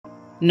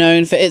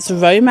Known for its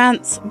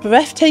romance,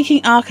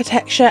 breathtaking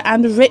architecture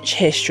and rich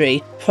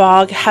history,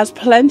 Prague has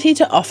plenty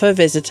to offer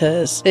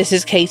visitors. This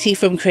is Katie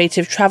from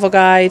Creative Travel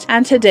Guide,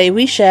 and today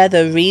we share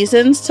the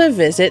reasons to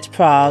visit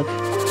Prague.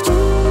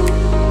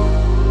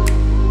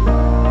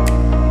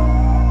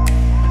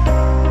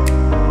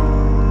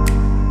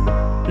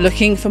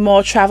 Looking for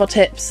more travel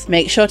tips?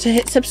 Make sure to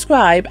hit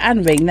subscribe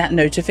and ring that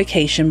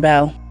notification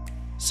bell.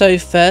 So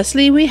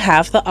firstly, we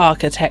have the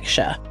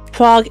architecture.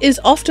 Prague is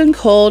often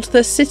called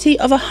the City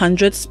of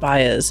 100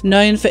 Spires,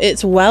 known for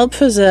its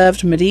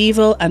well-preserved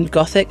medieval and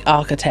Gothic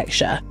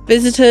architecture.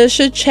 Visitors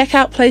should check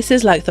out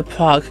places like the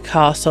Prague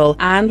Castle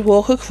and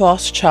walk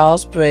across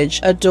Charles Bridge,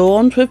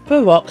 adorned with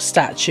Baroque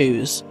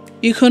statues.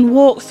 You can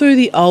walk through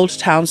the Old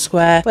Town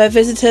Square, where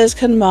visitors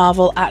can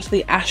marvel at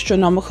the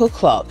astronomical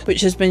clock,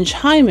 which has been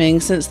chiming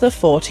since the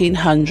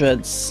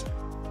 1400s.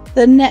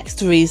 The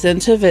next reason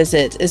to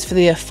visit is for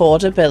the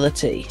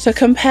affordability. So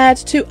compared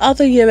to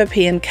other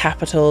European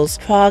capitals,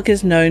 Prague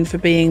is known for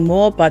being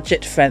more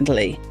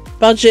budget-friendly.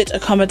 Budget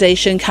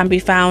accommodation can be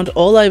found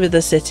all over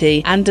the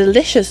city, and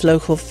delicious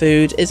local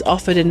food is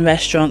offered in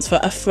restaurants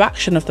for a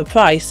fraction of the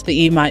price that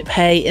you might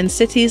pay in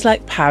cities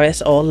like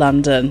Paris or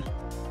London.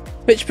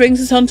 Which brings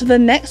us on to the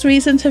next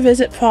reason to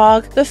visit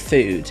Prague, the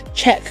food.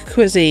 Czech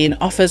cuisine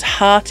offers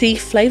hearty,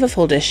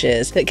 flavorful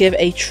dishes that give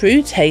a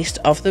true taste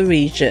of the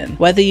region.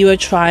 Whether you are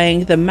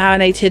trying the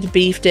marinated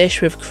beef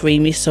dish with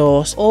creamy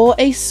sauce or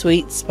a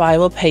sweet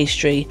spiral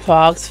pastry,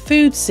 Prague's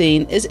food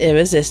scene is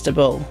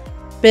irresistible.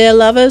 Beer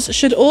lovers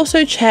should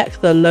also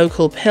check the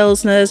local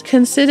pilsners,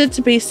 considered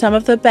to be some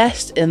of the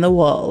best in the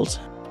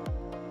world.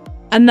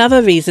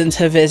 Another reason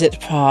to visit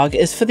Prague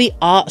is for the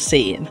art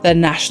scene. The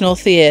National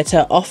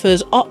Theatre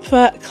offers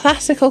opera,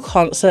 classical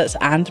concerts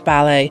and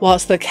ballet,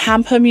 whilst the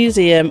Kamper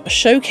Museum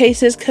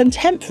showcases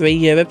contemporary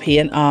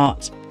European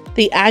art.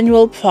 The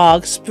annual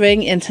Prague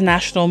Spring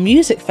International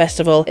Music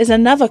Festival is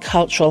another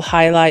cultural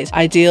highlight,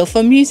 ideal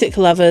for music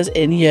lovers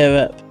in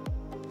Europe.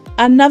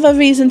 Another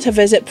reason to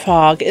visit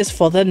Prague is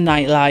for the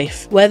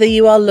nightlife. Whether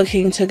you are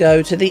looking to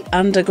go to the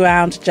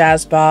underground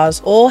jazz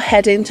bars or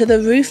heading to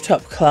the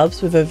rooftop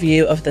clubs with a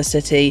view of the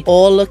city,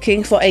 or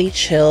looking for a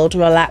chilled,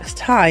 relaxed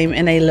time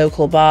in a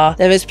local bar,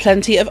 there is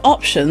plenty of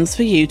options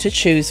for you to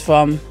choose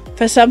from.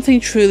 For something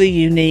truly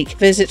unique,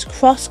 visit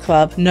Cross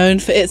Club, known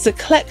for its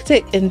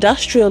eclectic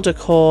industrial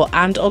decor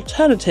and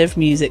alternative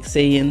music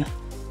scene.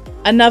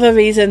 Another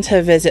reason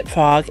to visit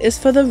Prague is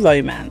for the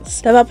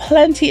romance. There are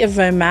plenty of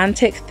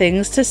romantic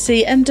things to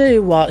see and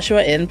do whilst you are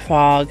in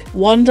Prague.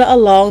 Wander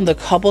along the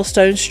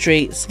cobblestone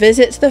streets,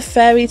 visit the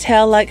fairy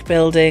tale-like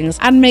buildings,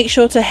 and make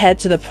sure to head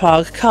to the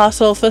Prague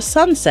Castle for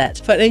sunset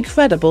for an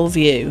incredible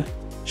view.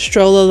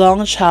 Stroll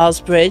along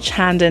Charles Bridge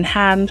hand in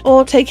hand,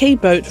 or take a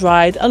boat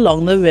ride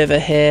along the river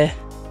here.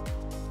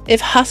 If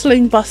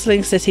hustling,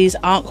 bustling cities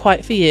aren't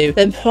quite for you,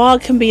 then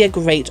Prague can be a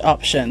great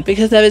option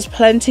because there is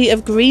plenty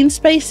of green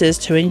spaces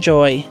to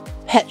enjoy.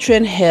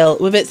 Petrin Hill,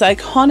 with its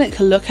iconic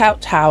lookout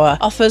tower,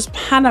 offers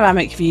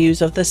panoramic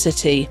views of the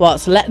city,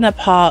 whilst Letna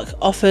Park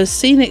offers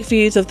scenic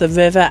views of the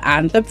river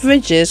and the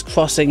bridges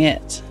crossing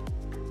it.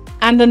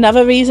 And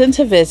another reason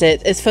to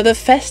visit is for the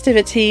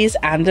festivities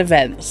and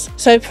events.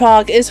 So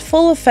Prague is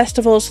full of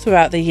festivals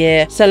throughout the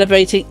year,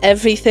 celebrating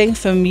everything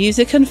from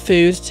music and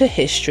food to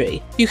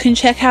history. You can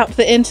check out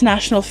the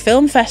International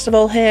Film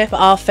Festival here, but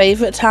our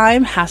favourite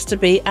time has to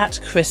be at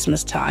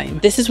Christmas time.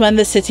 This is when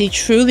the city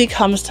truly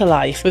comes to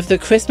life, with the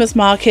Christmas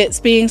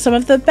markets being some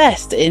of the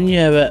best in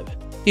Europe.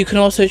 You can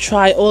also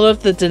try all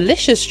of the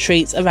delicious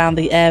treats around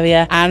the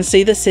area and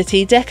see the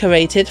city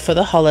decorated for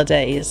the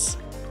holidays.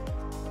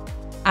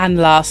 And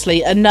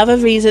lastly, another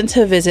reason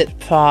to visit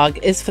Prague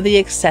is for the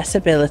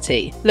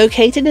accessibility.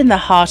 Located in the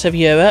heart of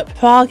Europe,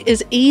 Prague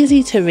is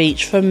easy to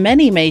reach from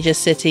many major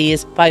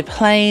cities by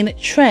plane,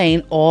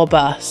 train or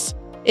bus.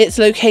 Its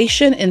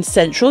location in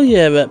Central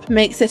Europe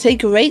makes it a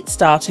great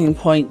starting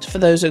point for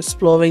those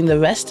exploring the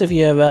rest of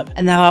Europe,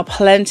 and there are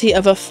plenty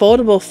of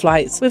affordable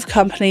flights with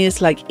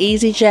companies like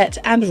EasyJet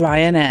and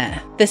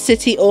Ryanair. The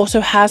city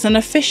also has an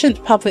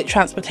efficient public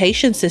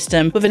transportation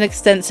system with an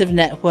extensive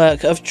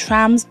network of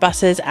trams,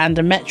 buses and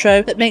a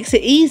metro that makes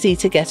it easy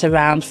to get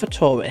around for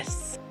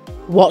tourists.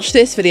 Watch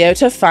this video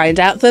to find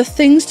out the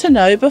things to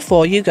know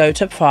before you go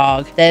to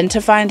Prague. Then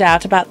to find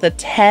out about the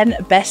 10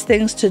 best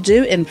things to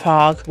do in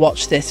Prague,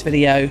 watch this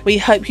video. We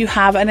hope you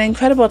have an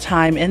incredible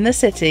time in the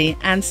city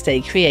and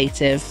stay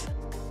creative.